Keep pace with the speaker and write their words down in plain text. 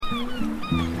G'day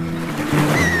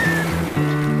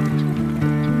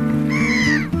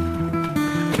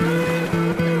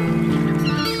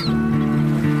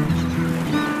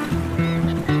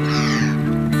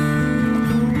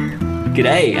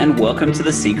and welcome to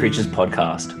the Sea Creatures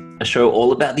Podcast, a show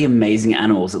all about the amazing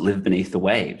animals that live beneath the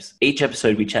waves. Each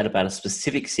episode we chat about a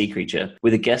specific sea creature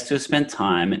with a guest who has spent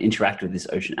time and interacted with this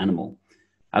ocean animal.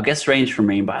 Our guests range from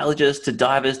marine biologists to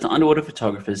divers to underwater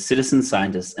photographers, citizen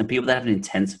scientists, and people that have an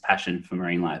intense passion for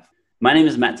marine life. My name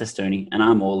is Matt Testoni and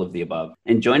I'm all of the above.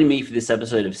 And joining me for this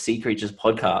episode of Sea Creatures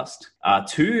Podcast are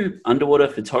two underwater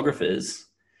photographers,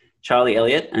 Charlie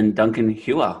Elliott and Duncan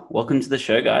Hewer. Welcome to the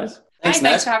show, guys.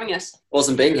 Thanks for having us.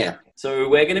 Awesome being here. So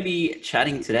we're going to be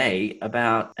chatting today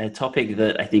about a topic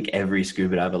that I think every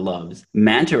scuba diver loves,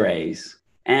 manta rays.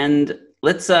 And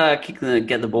let's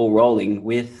get the ball rolling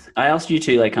with, I asked you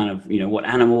two what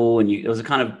animal, and there was a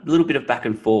kind of little bit of back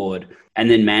and forward, and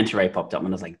then manta ray popped up and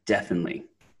I was like, definitely.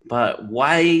 But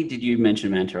why did you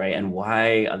mention manta ray and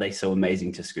why are they so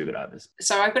amazing to scuba divers?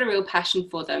 So I've got a real passion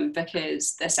for them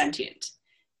because they're sentient.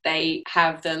 They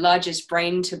have the largest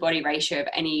brain to body ratio of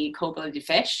any cold-blooded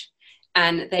fish.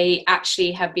 And they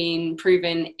actually have been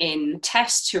proven in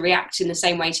tests to react in the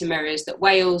same way to mirrors that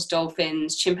whales,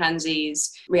 dolphins,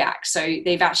 chimpanzees react. So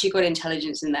they've actually got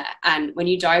intelligence in there. And when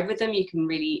you dive with them, you can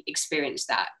really experience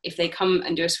that. If they come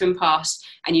and do a swim past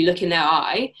and you look in their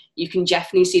eye, you can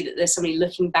definitely see that there's somebody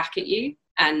looking back at you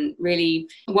and really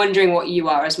wondering what you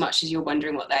are as much as you're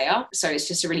wondering what they are. So it's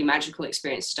just a really magical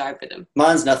experience to dive with them.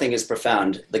 Mine's nothing as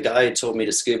profound. The guy who taught me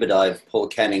to scuba dive, Paul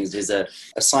Cannings, is a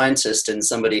scientist and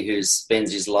somebody who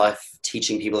spends his life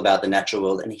teaching people about the natural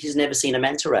world, and he's never seen a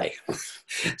manta ray.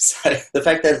 So the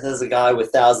fact that there's a guy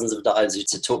with thousands of dives who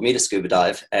taught me to scuba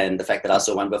dive, and the fact that I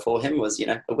saw one before him was,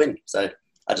 a win. So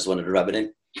I just wanted to rub it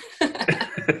in.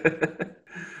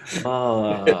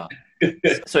 Oh.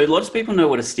 So lots of people know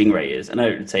what a stingray is, and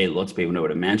I would say lots of people know what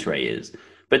a manta ray is.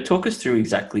 But talk us through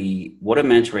exactly what a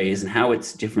manta ray is and how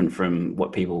it's different from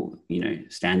what people,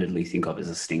 standardly think of as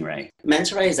a stingray.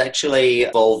 Manta rays actually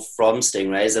evolved from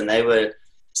stingrays, and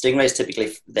stingrays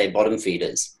typically, they're bottom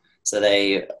feeders. So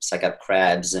they suck up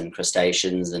crabs and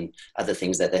crustaceans and other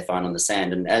things that they find on the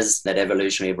sand. And as that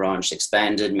evolutionary branch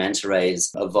expanded, manta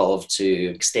rays evolved to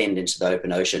extend into the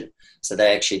open ocean. So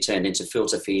they actually turned into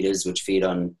filter feeders, which feed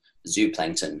on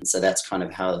zooplankton. So that's kind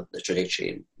of how the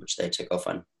trajectory which they took off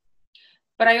on.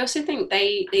 But I also think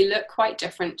they look quite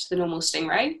different to the normal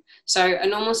stingray. So a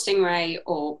normal stingray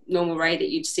or normal ray that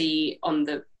you'd see on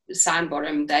the sand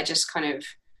bottom, they're just kind of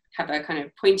have a kind of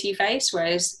pointy face,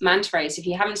 whereas manta rays, if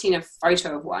you haven't seen a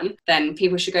photo of one, then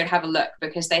people should go have a look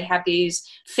because they have these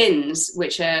fins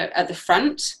which are at the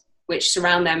front, which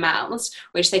surround their mouths,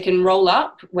 which they can roll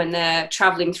up when they're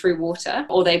traveling through water,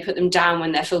 or they put them down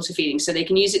when they're filter feeding. So they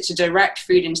can use it to direct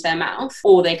food into their mouth,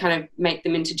 or they kind of make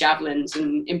them into javelins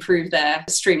and improve their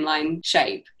streamlined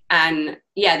shape. And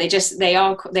yeah, they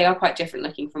are quite different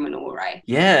looking from a normal ray.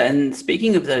 Yeah, and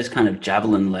speaking of those kind of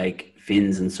javelin-like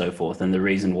fins and so forth, and the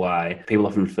reason why people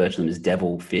often refer to them as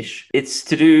devil fish, it's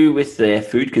to do with their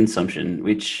food consumption,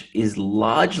 which is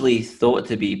largely thought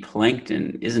to be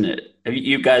plankton, isn't it? Have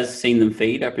you guys seen them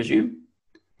feed, I presume?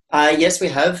 Yes, we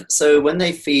have. So when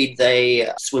they feed, they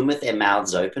swim with their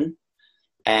mouths open,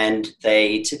 and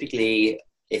they typically,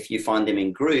 if you find them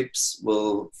in groups,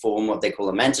 will form what they call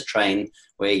a manta train,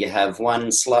 where you have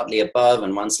one slightly above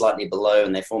and one slightly below,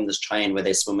 and they form this train where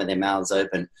they swim with their mouths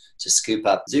open to scoop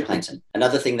up zooplankton.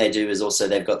 Another thing they do is also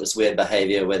they've got this weird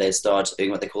behavior where they start doing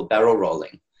what they call barrel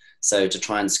rolling. So to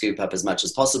try and scoop up as much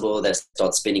as possible, they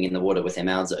start spinning in the water with their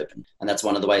mouths open. And that's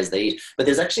one of the ways they eat. But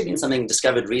there's actually been something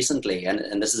discovered recently,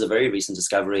 and this is a very recent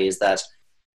discovery, is that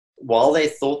while they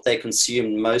thought they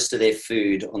consumed most of their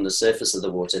food on the surface of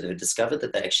the water, they've discovered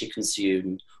that they actually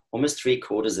consume almost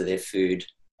 3/4 of their food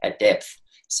at depth.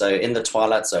 So in the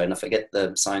twilight zone, I forget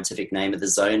the scientific name of the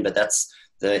zone, but that's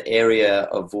the area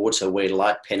of water where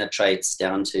light penetrates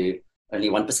down to only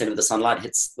 1% of the sunlight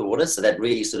hits the water. So that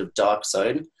really sort of dark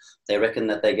zone, they reckon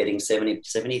that they're getting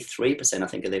 73%, I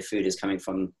think, of their food is coming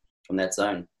from that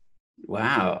zone.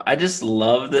 Wow. I just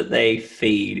love that they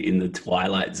feed in the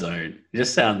twilight zone. It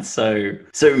just sounds so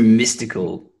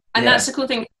mystical. And that's the cool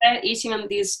thing. They're eating on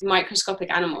these microscopic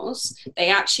animals. They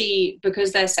actually,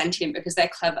 because they're sentient, because they're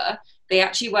clever, they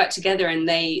actually work together, and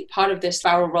part of this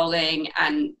barrel rolling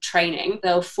and training,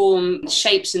 they'll form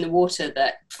shapes in the water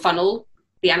that funnel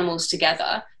the animals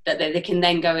together that they can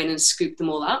then go in and scoop them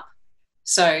all up.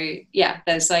 So yeah,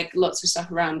 there's like lots of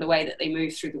stuff around the way that they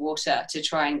move through the water to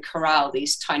try and corral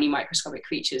these tiny microscopic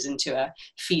creatures into a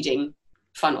feeding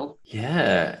funnel.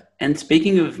 Yeah. And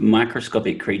speaking of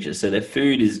microscopic creatures, so their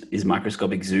food is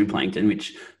microscopic zooplankton,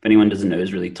 which, if anyone doesn't know,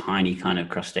 is really tiny kind of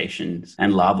crustaceans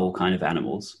and larval kind of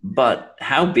animals. But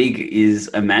how big is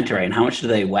a manta ray and how much do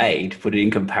they weigh, to put it in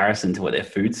comparison to what their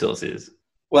food source is?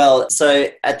 Well, so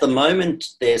at the moment,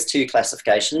 there's two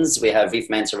classifications. We have reef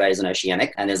manta rays and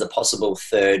oceanic, and there's a possible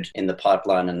third in the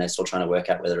pipeline, and they're still trying to work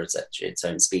out whether it's actually its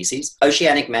own species.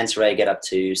 Oceanic manta ray get up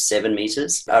to 7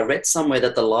 meters. I read somewhere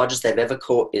that the largest they've ever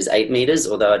caught is 8 meters,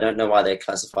 although I don't know why they're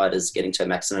classified as getting to a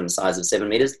maximum size of 7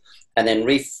 meters. And then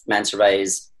reef manta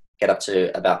rays get up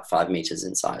to about 5 meters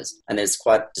in size. And there's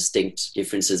quite distinct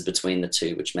differences between the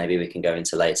two, which maybe we can go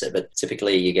into later. But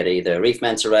typically you get either a reef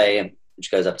manta ray, which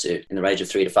goes up to in the range of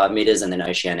 3 to 5 meters, and then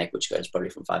oceanic, which goes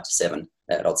probably from 5 to 7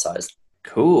 at adult size.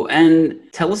 Cool. And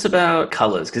tell us about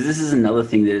colors, because this is another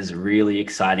thing that is really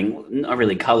exciting. Not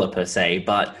really color per se,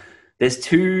 but there's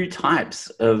two types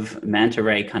of manta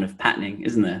ray kind of patterning,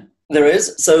 isn't there? There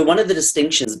is. So one of the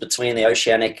distinctions between the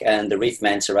oceanic and the reef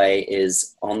manta ray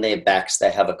is on their backs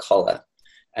they have a collar,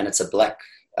 and it's a black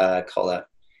collar.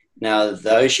 Now,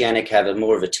 the oceanic have a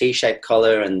more of a T-shaped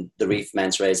collar, and the reef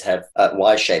manta rays have a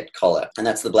Y-shaped collar, and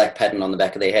that's the black pattern on the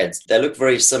back of their heads. They look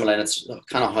very similar, and it's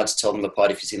kind of hard to tell them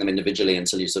apart if you see them individually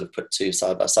until you sort of put two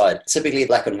side by side. Typically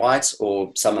black and white,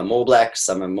 or some are more black,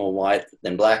 some are more white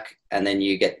than black, and then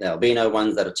you get the albino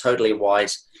ones that are totally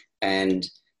white, and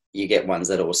you get ones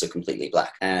that are also completely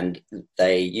black. And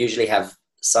they usually have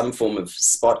some form of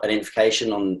spot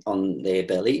identification on their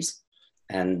bellies.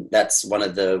 And that's one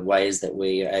of the ways that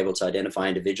we are able to identify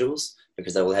individuals,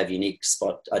 because they will have unique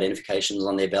spot identifications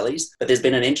on their bellies. But there's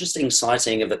been an interesting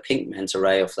sighting of a pink manta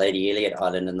ray off Lady Elliot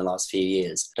Island in the last few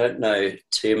years. I don't know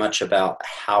too much about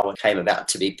how it came about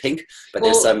to be pink, but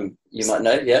there's some you might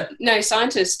know, yeah? No,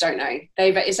 scientists don't know.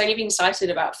 It's only been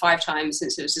sighted about 5 times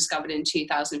since it was discovered in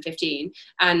 2015.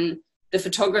 And the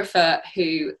photographer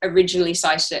who originally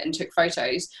sighted it and took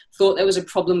photos thought there was a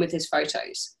problem with his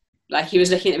photos. Like, he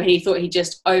was looking at them and he thought he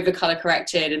just over-color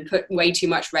corrected and put way too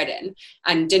much red in,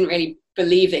 and didn't really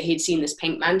believe that he'd seen this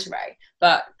pink manta ray.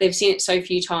 But they've seen it so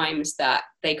few times that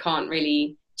they can't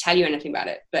really tell you anything about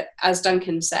it. But as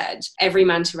Duncan said, every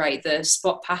manta ray, the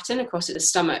spot pattern across its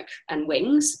stomach and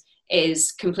wings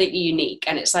is completely unique,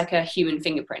 and it's like a human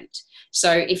fingerprint.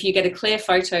 So if you get a clear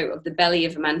photo of the belly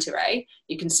of a manta ray,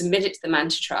 you can submit it to the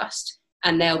Manta Trust,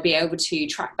 and they'll be able to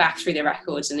track back through their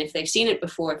records. And if they've seen it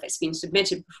before, if it's been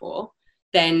submitted before,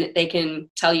 then they can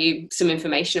tell you some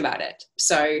information about it.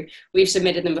 So we've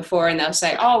submitted them before, and they'll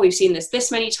say, oh, we've seen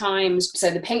this many times. So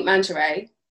the pink manta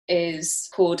ray is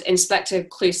called Inspector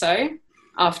Clouseau,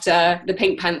 after the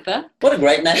Pink Panther. What a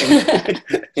great name.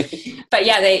 But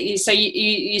yeah,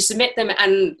 you submit them,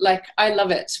 and like, I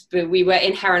love it. But we were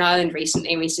in Heron Island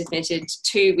recently, and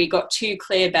we got 2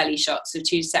 clear belly shots of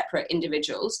 2 separate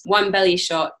individuals. One belly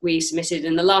shot we submitted,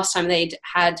 and the last time they'd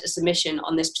had a submission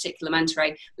on this particular manta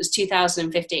ray was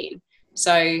 2015.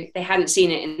 So they hadn't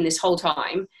seen it in this whole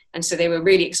time. And so they were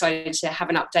really excited to have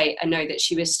an update and know that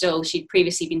she'd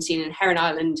previously been seen in Heron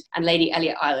Island and Lady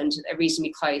Elliot Island,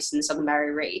 reasonably close in the Southern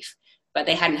Barrier Reef, but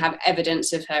they hadn't had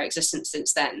evidence of her existence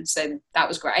since then. So that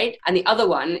was great. And the other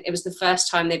one, it was the first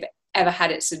time they've ever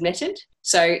had it submitted.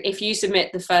 So if you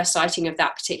submit the first sighting of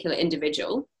that particular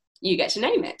individual, you get to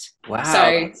name it.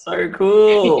 Wow, so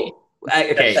cool.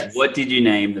 Okay, what did you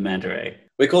name the manta ray?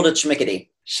 We called it Schmickety.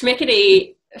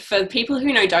 Schmickety, for people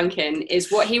who know Duncan, is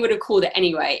what he would have called it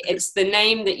anyway. It's the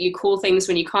name that you call things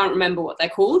when you can't remember what they're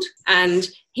called. And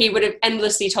he would have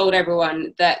endlessly told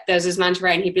everyone that there's this manta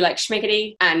ray, and he'd be like,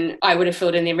 Schmickety, and I would have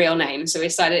filled in the real name. So we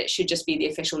decided it should just be the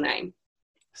official name.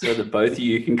 So that both of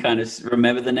you can kind of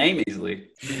remember the name easily.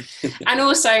 And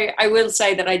also, I will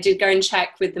say that I did go and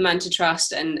check with the Manta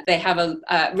Trust, and they have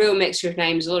a real mixture of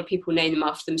names. A lot of people name them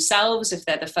after themselves if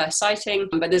they're the first sighting,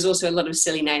 but there's also a lot of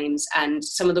silly names, and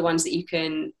some of the ones that you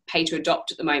can pay to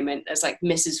adopt at the moment, there's like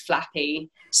Mrs. Flappy,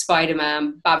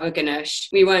 Spider-Man, Baba Ganoush.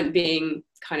 We weren't being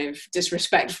kind of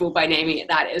disrespectful by naming it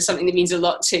that. It was something that means a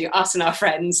lot to us and our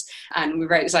friends, and we're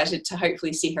very excited to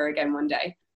hopefully see her again one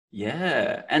day.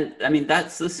 Yeah, and I mean,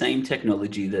 that's the same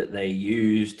technology that they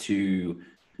use to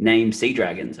name sea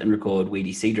dragons and record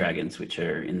weedy sea dragons, which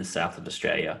are in the south of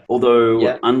Australia.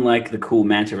 Although, unlike the cool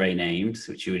manta ray names,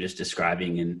 which you were just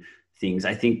describing and things,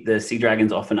 I think the sea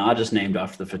dragons often are just named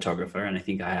after the photographer, and I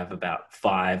think I have about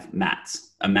 5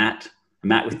 Matts. A Matt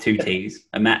with 2 T's,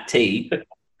 a Matt T.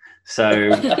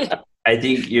 So I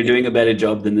think you're doing a better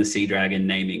job than the sea dragon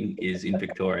naming is in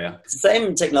Victoria. It's the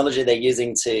same technology they're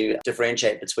using to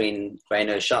differentiate between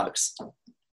grey-nosed sharks.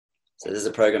 So there's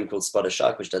a program called Spot a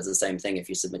Shark, which does the same thing. If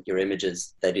you submit your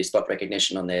images, they do spot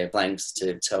recognition on their planks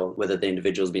to tell whether the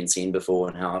individual's been seen before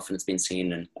and how often it's been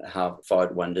seen and how far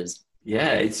it wanders.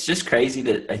 Yeah, it's just crazy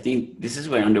that I think this is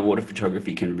where underwater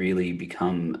photography can really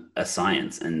become a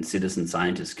science and citizen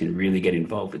scientists can really get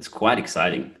involved. It's quite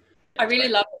exciting. I really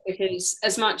love it because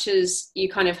as much as you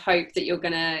kind of hope that you're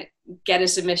going to get a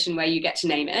submission where you get to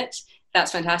name it,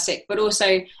 that's fantastic. But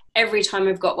also every time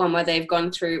I've got one where they've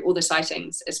gone through all the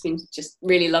sightings, it's been just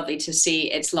really lovely to see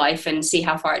its life and see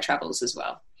how far it travels as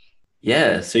well.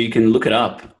 Yeah, so you can look it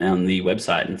up on the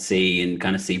website and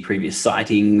kind of see previous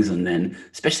sightings, and then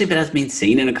especially if it has been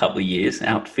seen in a couple of years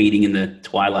out feeding in the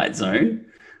twilight zone,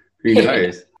 who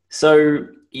knows? So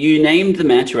you named the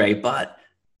manta ray, but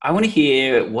I want to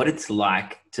hear what it's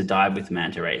like to dive with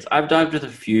manta rays. I've dived with a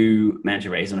few manta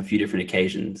rays on a few different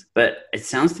occasions, but it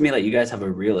sounds to me like you guys have a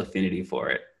real affinity for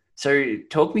it. So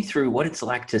talk me through what it's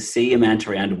like to see a manta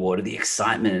ray underwater, the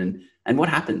excitement, and what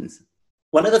happens.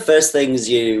 One of the first things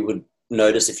you would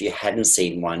notice if you hadn't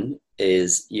seen one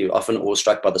is you're often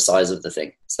awestruck by the size of the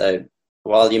thing. So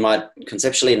while you might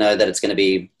conceptually know that it's going to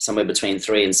be somewhere between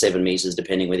 3 and 7 meters,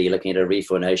 depending whether you're looking at a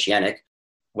reef or an oceanic,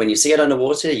 when you see it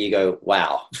underwater, you go,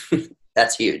 wow,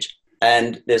 that's huge.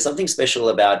 And there's something special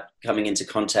about coming into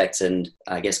contact and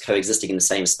I guess coexisting in the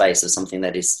same space as something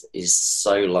that is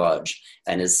so large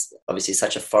and is obviously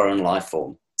such a foreign life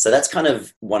form. So that's kind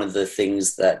of one of the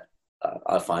things that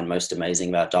I find most amazing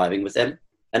about diving with them.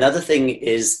 Another thing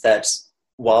is that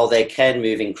while they can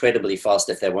move incredibly fast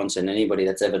if they want to, and anybody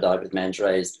that's ever dived with manta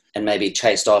rays and maybe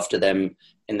chased after them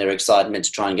in their excitement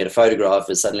to try and get a photograph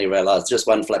has suddenly realized just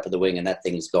one flap of the wing and that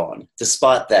thing's gone.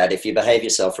 Despite that, if you behave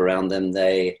yourself around them,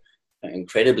 they are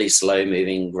incredibly slow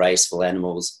moving, graceful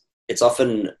animals. It's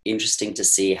often interesting to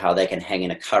see how they can hang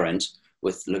in a current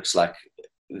with looks like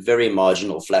very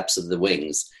marginal flaps of the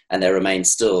wings and they remain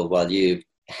still while you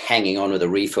hanging on with a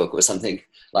reef hook or something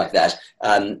like that.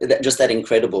 Just that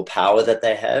incredible power that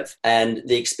they have. And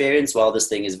the experience while this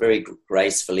thing is very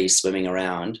gracefully swimming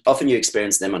around, often you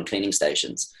experience them on cleaning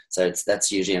stations. So that's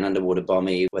usually an underwater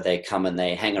bommy where they come and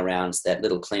they hang around, so that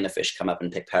little cleaner fish come up and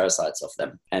pick parasites off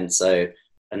them. And so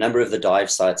a number of the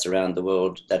dive sites around the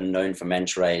world that are known for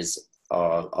manta rays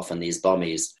are often these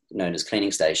bommies known as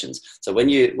cleaning stations. So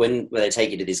when they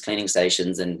take you to these cleaning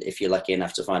stations, and if you're lucky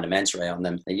enough to find a manta ray on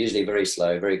them, they're usually very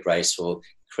slow, very graceful,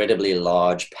 incredibly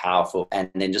large, powerful, and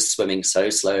then just swimming so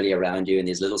slowly around you in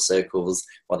these little circles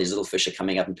while these little fish are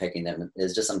coming up and picking them.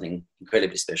 There's just something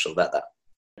incredibly special about that.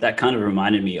 That kind of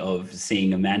reminded me of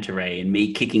seeing a manta ray and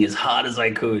me kicking as hard as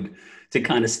I could to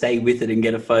kind of stay with it and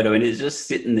get a photo. And it's just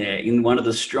sitting there in one of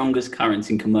the strongest currents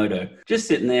in Komodo, just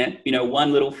sitting there,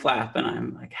 one little flap. And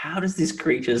I'm like, how does this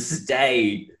creature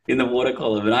stay in the water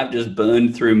column? And I've just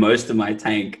burned through most of my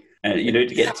tank, to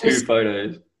get 2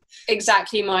 photos.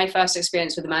 Exactly my first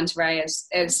experience with the manta ray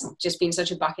has just been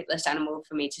such a bucket list animal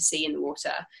for me to see in the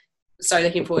water. So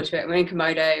looking forward to it. We're in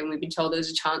Komodo and we've been told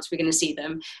there's a chance we're going to see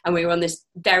them. And we were on this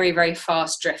very, very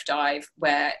fast drift dive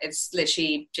where it's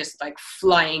literally just like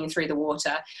flying through the water.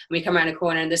 And we come around a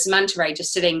corner and this manta ray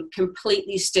just sitting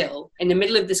completely still in the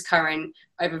middle of this current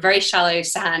over very shallow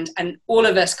sand. And all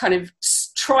of us kind of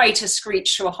try to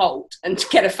screech to a halt and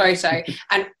get a photo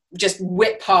and just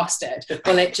whip past it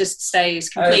while it just stays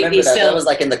completely still. That was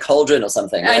like in the cauldron or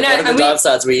something. I know. One of the dive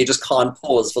sites where you just can't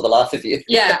pause for the life of you.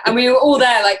 Yeah, and we were all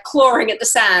there like clawing at the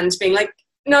sand, being like,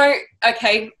 no,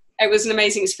 okay. It was an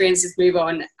amazing experience, let's move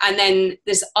on. And then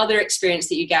this other experience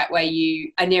that you get where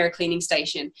you are near a cleaning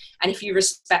station, and if you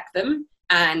respect them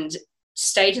and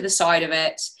stay to the side of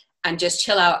it and just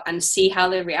chill out and see how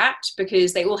they react,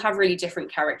 because they all have really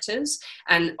different characters.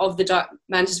 And of the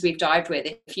mantas we've dived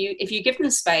with, if you give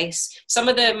them space, some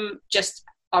of them just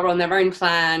are on their own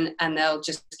plan and they'll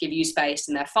just give you space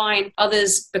and they're fine.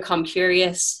 Others become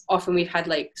curious. Often we've had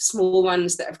like small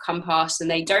ones that have come past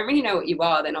and they don't really know what you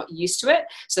are. They're not used to it.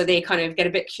 So they kind of get a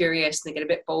bit curious and they get a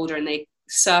bit bolder and they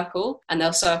circle, and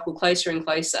they'll circle closer and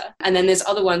closer. And then there's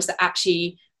other ones that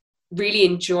actually really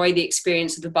enjoy the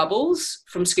experience of the bubbles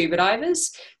from scuba divers.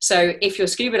 So if you're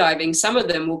scuba diving, some of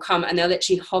them will come and they'll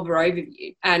literally hover over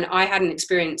you. And I had an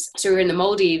experience. So we were in the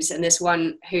Maldives, and this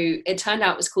one who it turned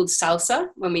out was called Salsa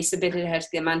when we submitted her to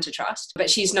the Amanta Trust. But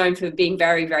she's known for being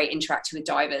very, very interactive with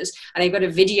divers. And I got a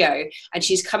video and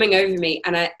she's coming over me.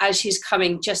 And as she's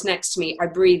coming just next to me, I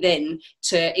breathe in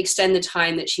to extend the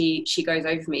time that she goes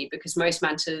over me, because most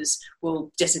mantas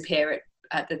will disappear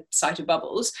at the sight of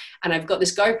bubbles. And I've got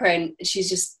this GoPro and she's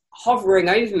just hovering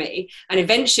over me, and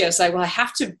eventually I was like, well, I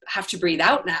have to breathe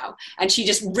out now, and she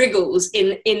just wriggles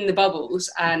in the bubbles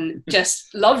and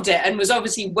just loved it, and was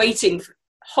obviously waiting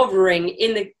hovering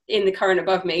in the current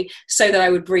above me so that I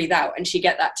would breathe out and she'd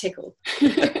get that tickle.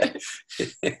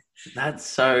 That's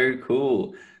so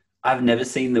cool. I've never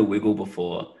seen the wiggle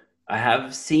before. I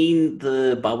have seen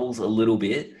the bubbles a little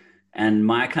bit, and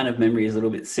my kind of memory is a little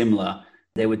bit similar.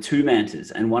 There were two mantas,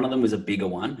 and one of them was a bigger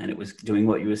one, and it was doing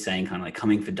what you were saying, kind of like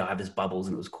coming for divers bubbles,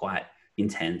 and it was quite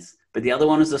intense. But the other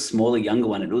one was a smaller, younger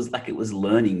one. It was like it was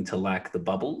learning to like the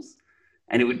bubbles,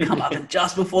 and it would come up, and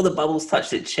just before the bubbles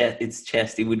touched its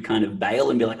chest, it would kind of bail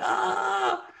and be like,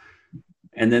 ah.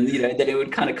 And then, then it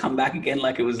would kind of come back again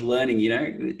like it was learning,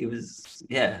 It was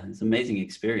an amazing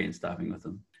experience diving with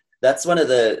them. That's one of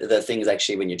the things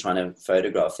actually when you're trying to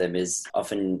photograph them is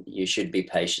often you should be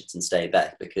patient and stay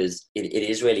back because it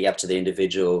is really up to the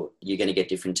individual. You're going to get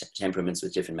different temperaments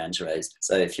with different manta rays.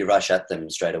 So if you rush at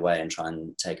them straight away and try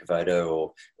and take a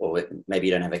photo or maybe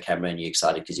you don't have a camera and you're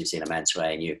excited because you've seen a manta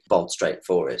ray and you bolt straight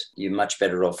for it, you're much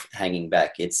better off hanging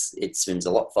back. It swims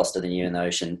a lot faster than you in the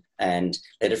ocean and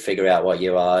let it figure out what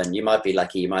you are. And you might be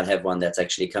lucky. You might have one that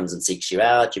actually comes and seeks you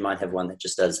out. You might have one that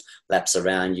just does laps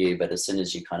around you. But as soon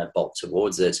as you kind of bolt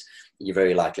towards it, you're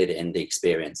very likely to end the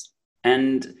experience.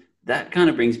 And that kind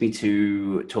of brings me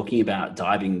to talking about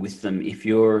diving with them if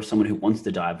you're someone who wants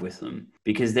to dive with them,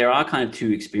 because there are kind of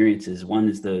two experiences. One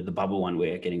is the bubble one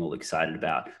we're getting all excited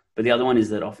about, but the other one is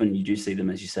that often you do see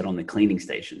them, as you said, on the cleaning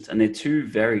stations, and they're two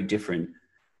very different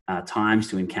times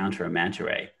to encounter a manta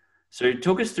ray. So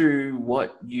talk us through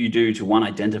what you do to, one,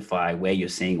 identify where you're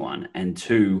seeing one, and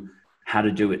two, how to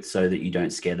do it so that you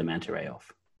don't scare the manta ray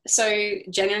off. So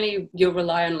generally you'll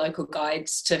rely on local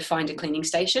guides to find a cleaning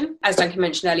station. As Duncan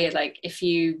mentioned earlier, like if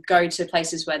you go to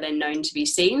places where they're known to be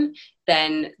seen,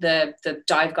 then the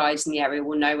dive guides in the area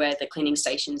will know where the cleaning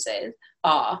stations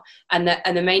are. And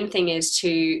the main thing is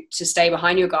to stay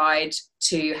behind your guide,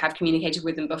 to have communicated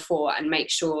with them before and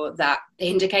make sure that they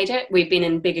indicate it. We've been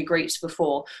in bigger groups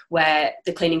before where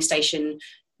the cleaning station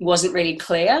wasn't really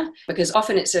clear because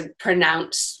often it's a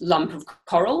pronounced lump of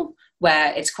coral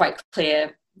where it's quite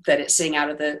clear that it's sitting out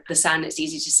of the sand, it's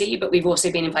easy to see. But we've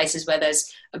also been in places where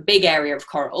there's a big area of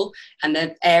coral and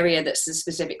the area that's the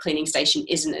specific cleaning station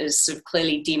isn't as sort of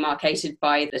clearly demarcated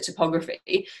by the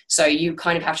topography. So you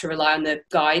kind of have to rely on the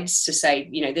guides to say,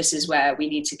 this is where we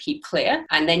need to keep clear.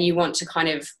 And then you want to kind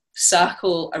of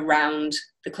circle around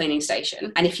the cleaning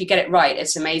station. And if you get it right,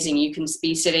 it's amazing. You can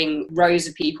be sitting rows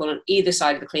of people on either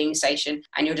side of the cleaning station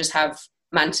and you'll just have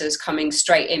mantas coming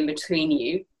straight in between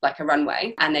you like a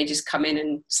runway, and they just come in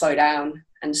and slow down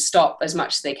and stop as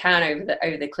much as they can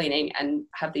over the cleaning and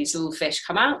have these little fish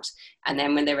come out, and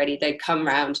then when they're ready they come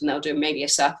round and they'll do maybe a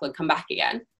circle and come back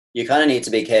again. You kind of need to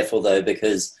be careful though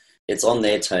because it's on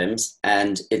their terms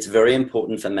and it's very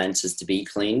important for mantas to be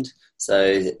cleaned.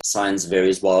 So science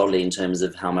varies wildly in terms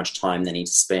of how much time they need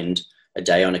to spend a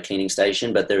day on a cleaning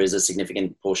station, but there is a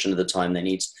significant portion of the time they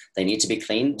need to be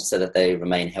cleaned so that they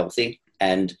remain healthy.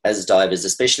 And as divers,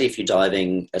 especially if you're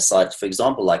diving a site, for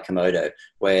example, like Komodo,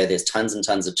 where there's tons and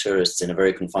tons of tourists in a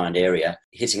very confined area,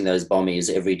 hitting those bommies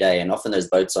every day, and often those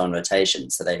boats are on rotation,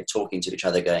 so they're talking to each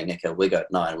other going, okay, we'll go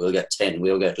at 9, we'll go at 10,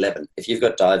 we'll go at 11. If you've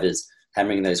got divers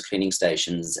hammering those cleaning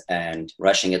stations and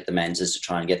rushing at the mantas to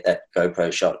try and get that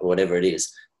GoPro shot or whatever it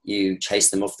is, you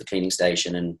chase them off the cleaning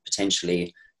station and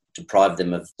potentially deprive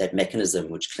them of that mechanism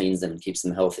which cleans them and keeps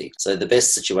them healthy. So the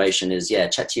best situation is,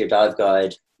 chat to your dive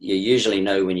guide. You usually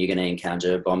know when you're going to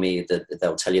encounter a bommy, that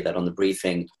they'll tell you that on the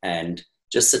briefing, and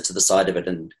just sit to the side of it.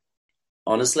 And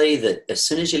honestly, that as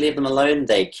soon as you leave them alone,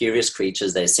 they're curious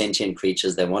creatures, they're sentient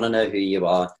creatures, they want to know who you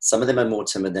are. Some of them are more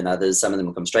timid than others, some of them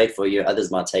will come straight for you,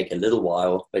 others might take a little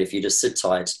while, but if you just sit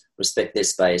tight, respect their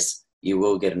space, you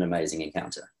will get an amazing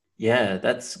encounter. Yeah,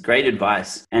 that's great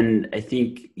advice. And I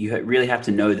think you really have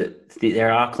to know that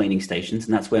there are cleaning stations,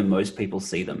 and that's where most people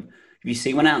see them. If you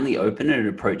see one out in the open and it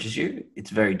approaches you,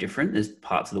 it's very different. There's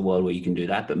parts of the world where you can do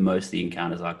that, but most of the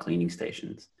encounters are cleaning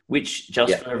stations, which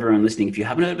for everyone listening, if you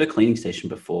haven't heard of a cleaning station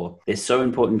before, they're so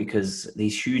important because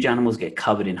these huge animals get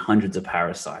covered in hundreds of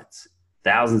parasites,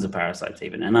 thousands of parasites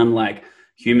even. And unlike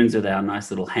humans with our nice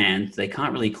little hands, they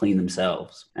can't really clean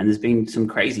themselves. And there's been some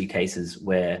crazy cases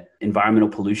where environmental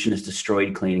pollution has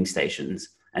destroyed cleaning stations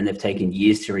and they've taken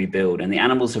years to rebuild, and the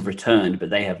animals have returned, but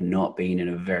they have not been in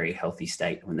a very healthy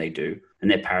state when they do. And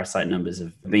their parasite numbers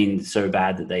have been so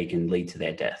bad that they can lead to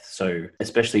their death. So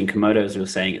especially in Komodo, as we were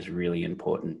saying, it's really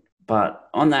important. But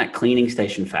on that cleaning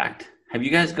station fact, have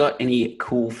you guys got any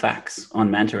cool facts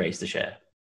on manta rays to share?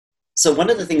 So one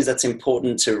of the things that's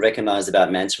important to recognize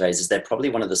about manta rays is they're probably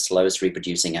one of the slowest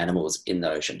reproducing animals in the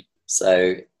ocean.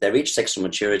 So they reach sexual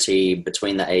maturity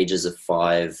between the ages of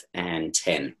 5 and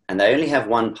 10, and they only have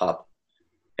one pup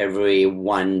every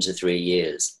 1 to 3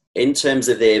 years. in terms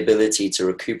of their ability to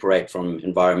recuperate from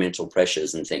environmental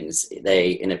pressures and things,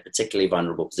 they're in a particularly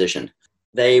vulnerable position.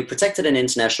 They protected in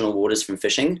international waters from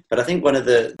fishing, but I think one of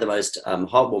the most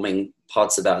heartwarming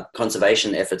parts about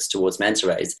conservation efforts towards manta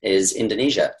rays is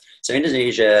Indonesia. So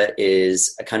Indonesia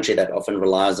is a country that often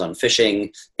relies on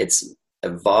fishing. It's a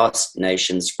vast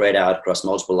nation spread out across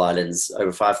multiple islands,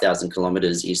 over 5,000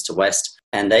 kilometers east to west,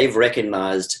 and they've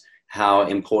recognized how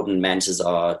important mantas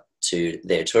are to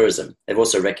their tourism. They've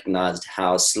also recognized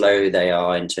how slow they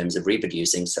are in terms of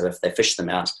reproducing, so if they fish them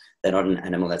out, they're not an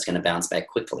animal that's going to bounce back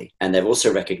quickly. And they've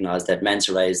also recognized that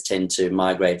manta rays tend to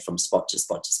migrate from spot to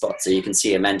spot to spot. So you can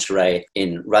see a manta ray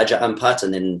in Raja Ampat,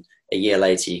 and then a year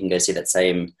later you can go see that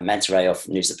same manta ray off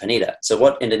Nusa Penida. So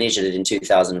what Indonesia did in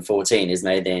 2014 is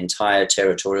made their entire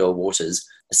territorial waters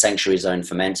a sanctuary zone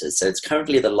for mantas. So it's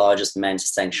currently the largest manta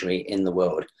sanctuary in the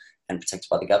world and protected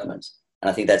by the government. And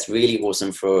I think that's really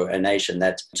awesome for a nation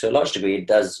that, to a large degree,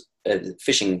 does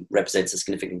fishing represents a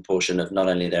significant portion of not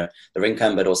only their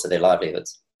income, but also their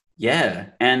livelihoods. Yeah.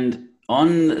 And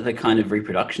on the kind of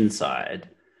reproduction side,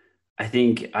 I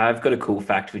think I've got a cool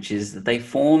fact, which is that they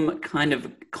form kind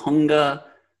of conga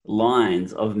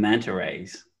lines of manta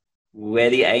rays where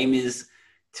the aim is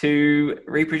to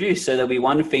reproduce. So there'll be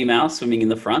one female swimming in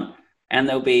the front, and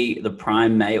there'll be the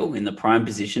prime male in the prime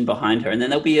position behind her. And then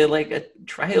there'll be a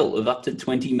trail of up to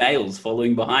 20 males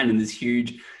following behind in this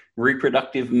huge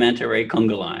reproductive manta ray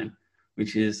conga line,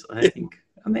 which is, I think,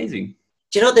 amazing.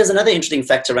 Do you know, there's another interesting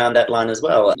fact around that line as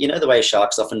well. You know the way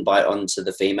sharks often bite onto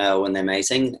the female when they're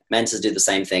mating? Mantas do the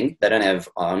same thing. They don't have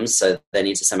arms, so they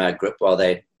need to somehow grip while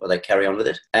they carry on with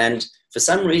it. And for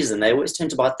some reason, they always tend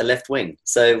to bite the left wing.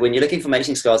 So when you're looking for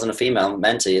mating scars on a female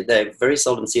manta, they very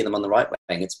seldom see them on the right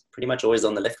wing. It's pretty much always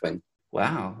on the left wing.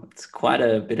 Wow, it's quite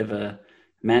a bit of a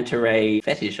manta ray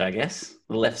fetish, I guess,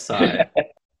 the left side.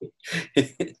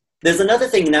 There's another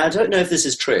thing now, I don't know if this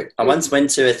is true. I once went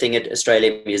to a thing at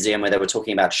Australian Museum where they were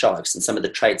talking about sharks and some of the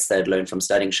traits they'd learned from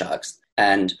studying sharks.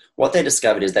 And what they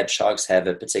discovered is that sharks have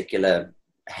a particular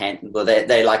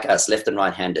they're like us, left and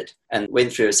right-handed, and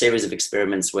went through a series of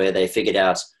experiments where they figured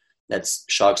out that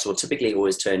sharks will typically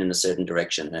always turn in a certain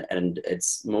direction, and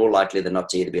it's more likely than not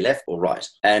to either be left or right.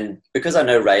 And because I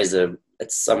know rays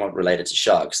it's somewhat related to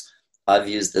sharks, I've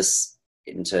used this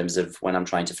in terms of when I'm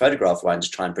trying to photograph one to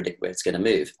try and predict where it's going to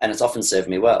move. And it's often served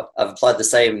me well. I've applied the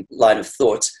same line of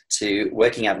thought to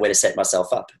working out where to set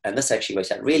myself up. And this actually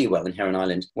worked out really well in Heron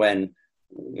Island when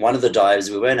one of the dives,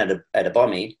 we weren't at a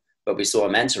bommy, but we saw a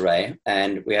manta ray,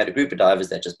 and we had a group of divers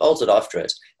that just bolted after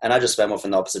it. And I just swam off in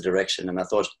the opposite direction. And I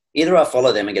thought, either I'll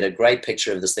follow them and get a great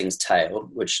picture of this thing's tail,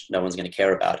 which no one's going to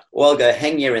care about, or I'll go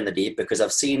hang here in the deep because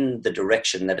I've seen the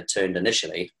direction that it turned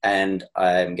initially. And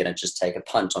I'm going to just take a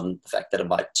punt on the fact that it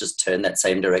might just turn that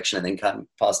same direction and then come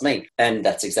past me. And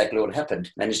that's exactly what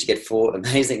happened. Managed to get 4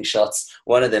 amazing shots.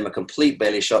 One of them a complete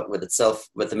belly shot with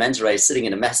the manta ray sitting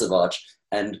in a massive arch,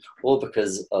 and all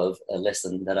because of a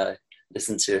lesson that I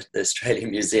listened to at the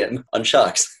Australian Museum on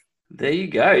sharks. There you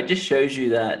go. It just shows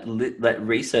you that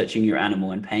researching your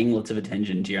animal and paying lots of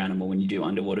attention to your animal when you do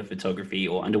underwater photography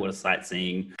or underwater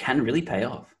sightseeing can really pay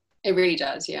off. It really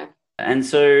does, yeah. And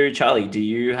so, Charlie, do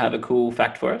you have a cool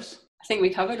fact for us? I think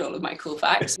we covered all of my cool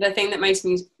facts. The thing that makes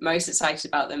me most excited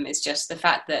about them is just the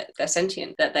fact that they're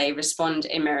sentient, that they respond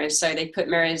in mirrors. So they put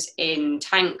mirrors in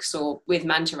tanks or with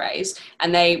manta rays,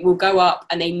 and they will go up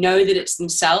and they know that it's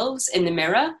themselves in the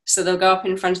mirror. So they'll go up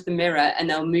in front of the mirror and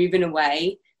they'll move in a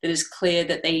way that is clear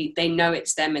that they know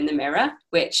it's them in the mirror,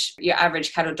 which your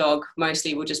average cat or dog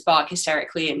mostly will just bark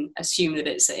hysterically and assume that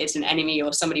it's an enemy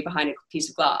or somebody behind a piece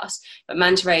of glass. But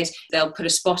manta rays, they'll put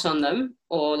a spot on them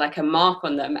or like a mark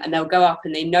on them, and they'll go up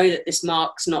and they know that this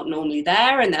mark's not normally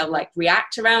there, and they'll like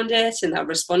react around it and they'll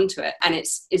respond to it. And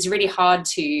it's really hard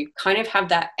to kind of have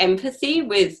that empathy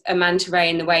with a manta ray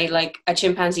in the way like a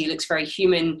chimpanzee looks very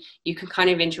human. You can kind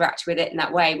of interact with it in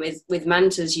that way. With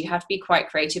mantas, you have to be quite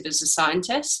creative as a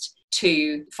scientist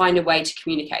to find a way to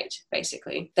communicate,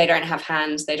 basically. They don't have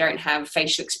hands, they don't have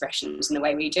facial expressions in the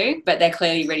way we do, but they're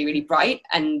clearly really, really bright,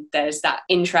 and there's that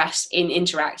interest in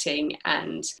interacting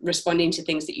and responding to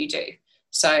things that you do.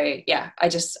 So yeah, I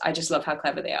just love how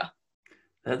clever they are.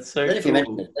 That's so cool. If you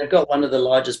mentioned it, they've got one of the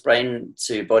largest brain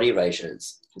to body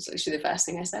ratios. That's literally the first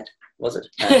thing I said. Was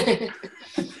it?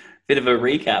 Bit of a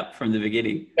recap from the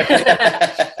beginning.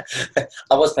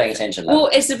 I was paying attention. Well,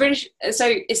 it's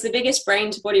the biggest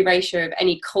brain to body ratio of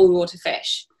any cold water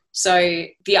fish. So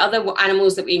the other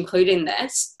animals that we include in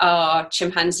this are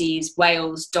chimpanzees,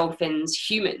 whales, dolphins,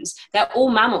 humans. They're all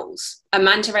mammals. A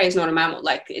manta ray is not a mammal.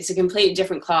 Like, it's a completely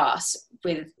different class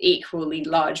with equally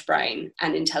large brain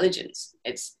and intelligence.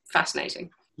 It's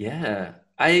fascinating. Yeah.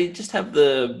 I just have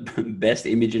the best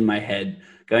image in my head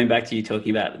going back to you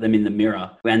talking about them in the mirror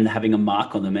and having a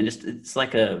mark on them. And just it's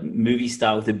like a movie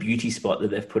star with a beauty spot that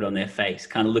they've put on their face,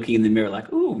 kind of looking in the mirror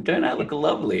like, ooh, don't I look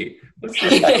lovely? What's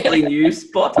this lovely new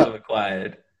spot I've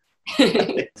acquired?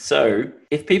 So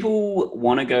if people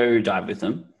want to go dive with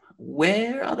them,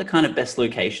 where are the kind of best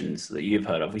locations that you've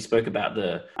heard of? We spoke about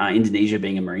the Indonesia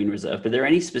being a marine reserve, but are there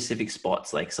any specific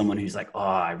spots like someone who's like, oh,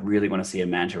 I really want to see a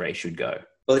manta ray should go?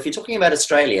 Well, if you're talking about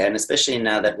Australia, and especially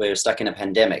now that we're stuck in a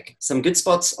pandemic, some good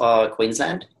spots are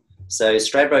Queensland. So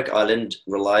Stradbroke Island,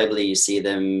 reliably you see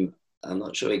them, I'm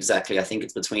not sure exactly, I think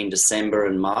it's between December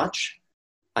and March.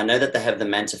 I know that they have the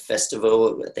Manta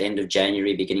Festival at the end of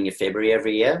January, beginning of February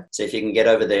every year. So if you can get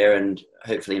over there and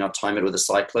hopefully not time it with a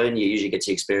cyclone, you usually get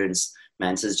to experience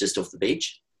mantas just off the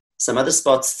beach. Some other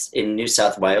spots in New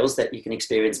South Wales that you can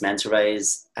experience manta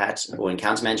rays at or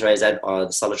encounter manta rays at are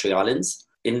the Solitary Islands.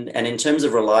 In terms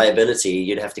of reliability,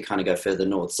 you'd have to kind of go further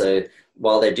north. So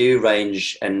while they do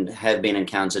range and have been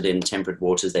encountered in temperate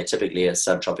waters, they're typically a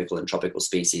subtropical and tropical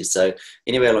species. So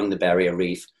anywhere along the Barrier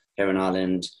Reef, Heron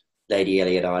Island, Lady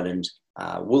Elliot Island,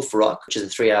 Wolf Rock, which is a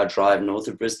 3-hour drive north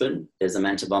of Brisbane. There's a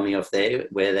manta bombing off there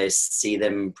where they see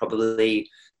them probably,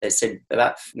 they said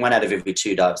about 1 out of every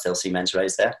 2 dives, they'll see manta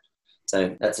rays there.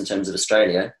 So that's in terms of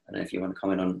Australia. I don't know if you want to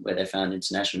comment on where they're found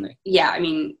internationally. Yeah, I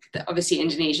mean, obviously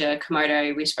Indonesia,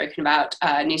 Komodo, we've spoken about.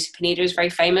 Nusa Penida is very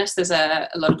famous. There's a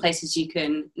lot of places you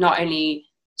can not only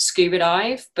scuba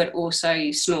dive, but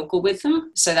also snorkel with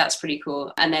them. So that's pretty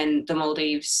cool. And then the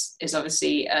Maldives is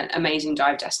obviously an amazing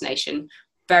dive destination,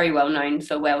 very well known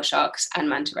for whale sharks and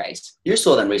manta rays. You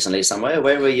saw them recently somewhere.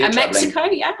 Where were you traveling? Mexico,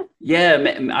 yeah.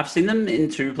 Yeah, I've seen them in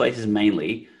 2 places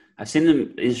mainly. I've seen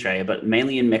them in Australia, but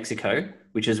mainly in Mexico,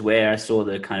 which is where I saw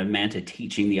the kind of manta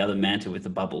teaching the other manta with the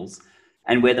bubbles,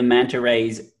 and where the manta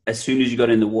rays, as soon as you got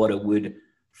in the water, would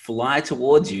fly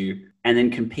towards you and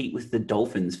then compete with the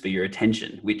dolphins for your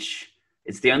attention, which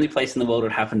it's the only place in the world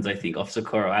it happens, I think, off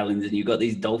Socorro Island. And you've got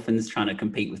these dolphins trying to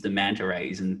compete with the manta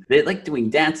rays, and they're like doing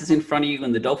dances in front of you,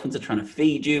 and the dolphins are trying to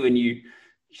feed you, and you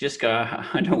just go,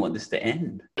 I don't want this to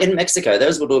end. In Mexico,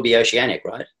 those would all be oceanic,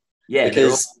 right? Yeah,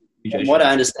 because from what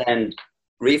I understand,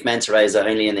 reef manta rays are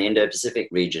only in the Indo-Pacific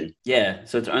region. Yeah,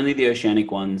 so it's only the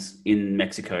oceanic ones in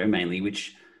Mexico mainly,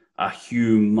 which are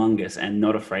humongous and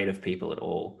not afraid of people at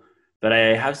all. But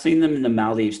I have seen them in the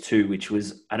Maldives too, which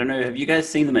was, I don't know, have you guys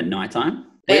seen them at nighttime?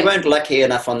 We weren't lucky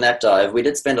enough on that dive. We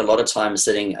did spend a lot of time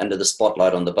sitting under the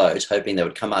spotlight on the boat, hoping they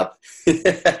would come up.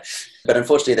 But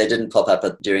unfortunately, they didn't pop up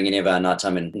during any of our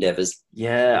nighttime endeavors.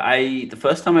 Yeah, the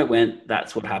first time I went,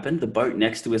 that's what happened. The boat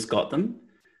next to us got them.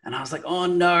 And I was like, oh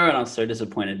no. And I was so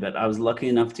disappointed, but I was lucky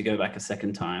enough to go back a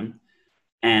second time.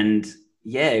 And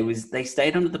yeah, they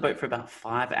stayed under the boat for about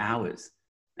 5 hours.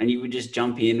 And you would just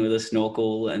jump in with a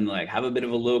snorkel and like have a bit of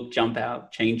a look, jump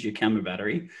out, change your camera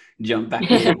battery, jump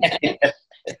back in.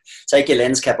 Take your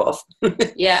lens cap off.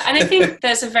 Yeah, and I think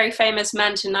there's a very famous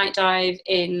manta night dive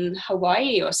in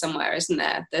Hawaii or somewhere, isn't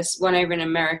there? There's one over in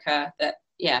America that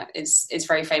is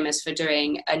very famous for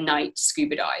doing a night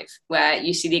scuba dive where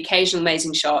you see the occasional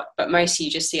amazing shot, but mostly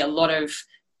you just see a lot of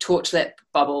torch-lit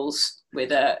bubbles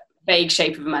with a vague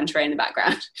shape of a manta ray in the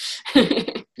background.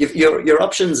 Your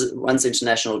options once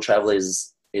international travel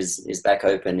is back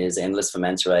open is endless for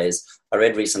manta rays. I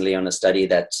read recently on a study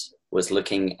that was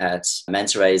looking at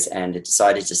manta rays, and it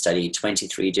decided to study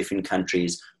 23 different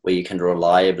countries where you can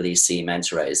reliably see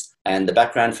manta rays. And the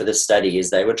background for this study is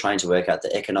they were trying to work out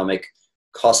the economic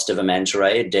cost of a manta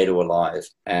ray, dead or alive.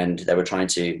 And they were trying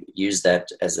to use that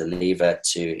as a lever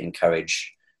to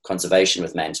encourage conservation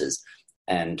with mantas.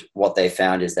 And what they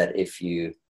found is that if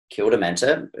you killed a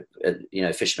manta,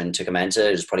 fishermen took a manta,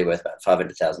 it was probably worth about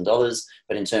 $500,000.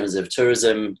 But in terms of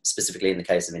tourism, specifically in the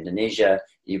case of Indonesia,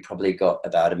 you probably got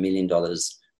about $1 million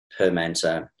per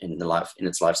manta in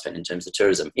its lifespan in terms of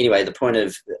tourism. Anyway, the point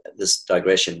of this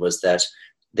digression was that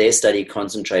their study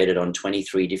concentrated on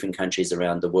 23 different countries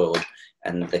around the world.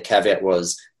 And the caveat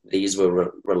was these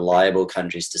were reliable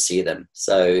countries to see them.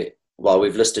 So while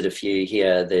we've listed a few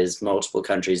here, there's multiple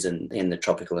countries in the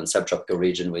tropical and subtropical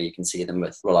region where you can see them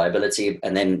with reliability.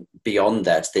 And then beyond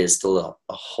that, there's still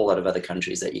a whole lot of other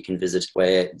countries that you can visit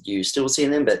where you still see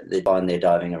them, but they're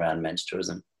diving around manta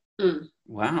tourism. Mm.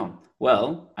 Wow.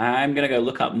 Well, I'm going to go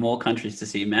look up more countries to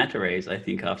see manta rays, I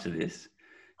think, after this.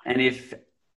 And if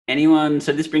anyone,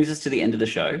 so this brings us to the end of the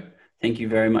show. Thank you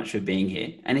very much for being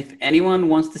here. And if anyone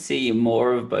wants to see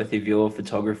more of both of your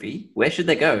photography, where should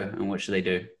they go and what should they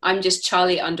do? I'm just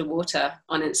Charlie Underwater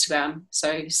on Instagram.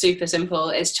 So super simple.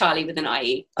 It's Charlie with an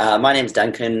IE. My name's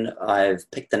Duncan. I've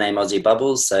picked the name Aussie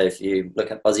Bubbles. So if you look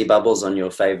up Aussie Bubbles on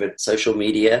your favorite social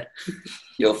media,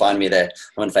 You'll find me there.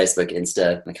 I'm on Facebook,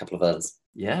 Insta, and a couple of others.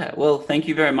 Yeah. Well, thank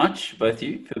you very much, both of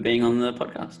you, for being on the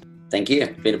podcast. Thank you.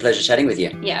 It's been a pleasure chatting with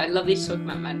you. Yeah, lovely to talk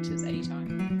about mantas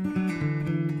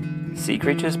anytime. Sea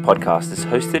Creatures podcast is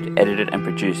hosted, edited, and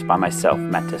produced by myself,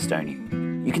 Matt Testoni.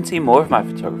 You can see more of my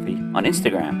photography on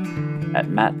Instagram at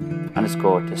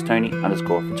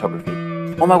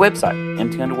Matt_Testoni_photography or my website,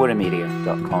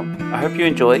 emptyunderwatermedia.com. I hope you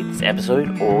enjoyed this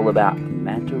episode all about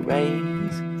manta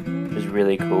rays. It was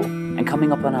really cool. And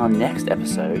coming up on our next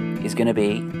episode is going to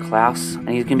be Klaus, and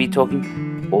he's going to be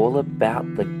talking all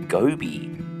about the goby,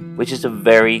 which is a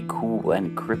very cool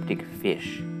and cryptic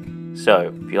fish.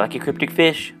 So, if you like your cryptic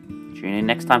fish, tune in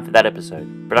next time for that episode.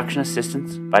 Production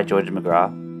assistance by Georgia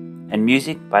McGrath, and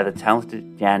music by the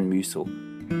talented Jan Musil,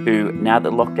 who, now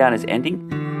that lockdown is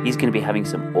ending, he's going to be having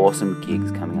some awesome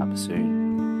gigs coming up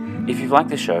soon. If you've liked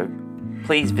the show,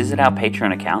 please visit our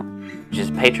Patreon account, which is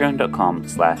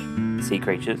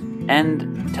patreon.com/seacreatures,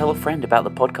 and tell a friend about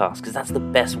the podcast, because that's the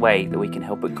best way that we can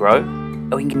help it grow,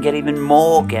 and we can get even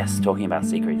more guests talking about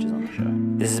sea creatures on the show.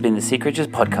 This has been the Sea Creatures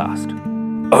podcast.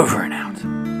 Over and out.